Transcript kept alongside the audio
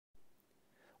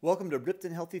Welcome to Ripped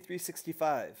and Healthy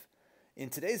 365.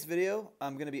 In today's video,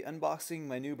 I'm going to be unboxing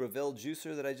my new Breville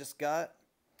juicer that I just got.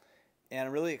 And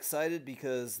I'm really excited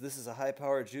because this is a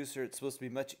high-powered juicer. It's supposed to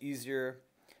be much easier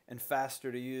and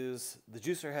faster to use. The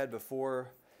juicer I had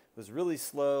before was really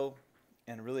slow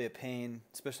and really a pain,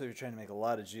 especially if you're trying to make a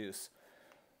lot of juice.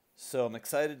 So I'm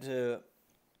excited to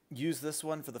use this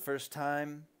one for the first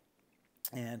time.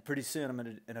 And pretty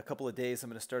soon, in a couple of days,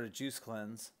 I'm going to start a juice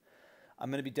cleanse. I'm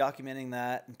going to be documenting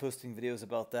that and posting videos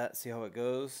about that, see how it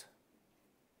goes.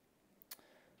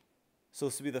 So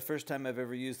this will be the first time I've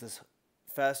ever used this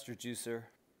faster juicer.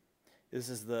 This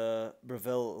is the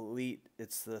Breville Elite.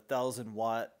 It's the 1,000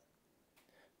 watt.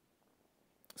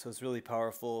 So it's really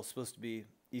powerful. It's supposed to be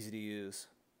easy to use.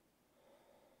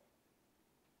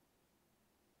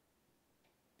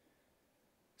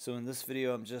 So in this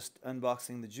video, I'm just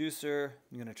unboxing the juicer.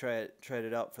 I'm going to try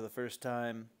it out for the first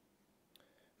time,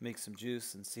 make some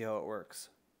juice, and see how it works.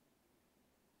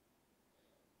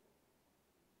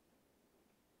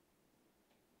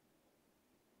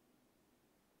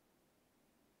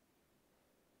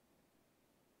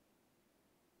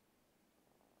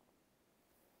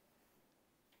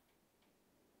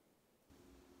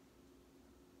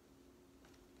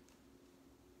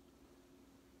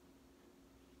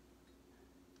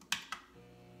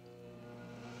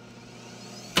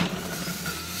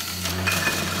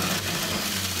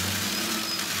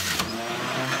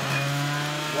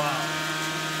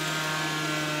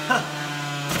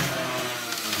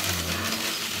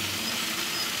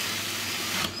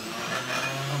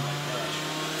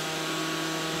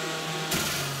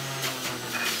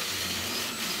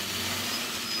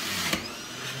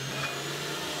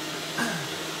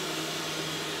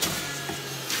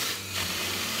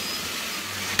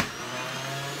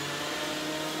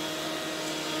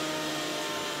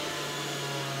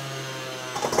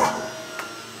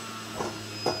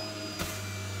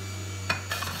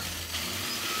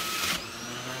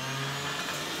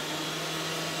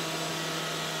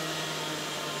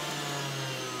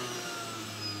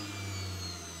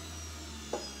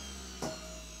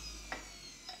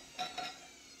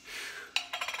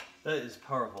 That is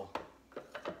powerful.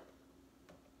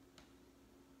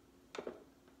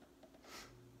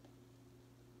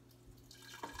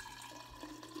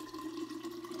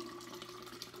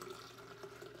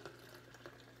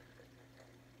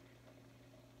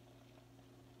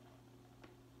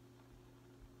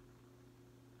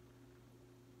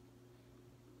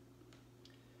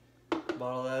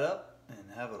 Bottle that up and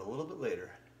have it a little bit later.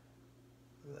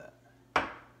 Look at that.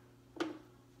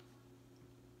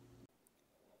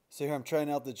 So here I'm trying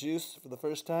out the juice for the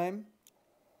first time,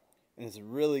 and it's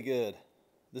really good.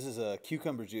 This is a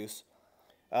cucumber juice.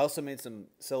 I also made some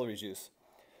celery juice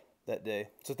that day.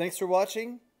 So thanks for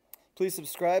watching. Please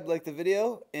subscribe, like the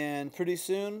video, and pretty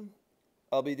soon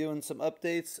I'll be doing some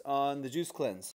updates on the juice cleanse.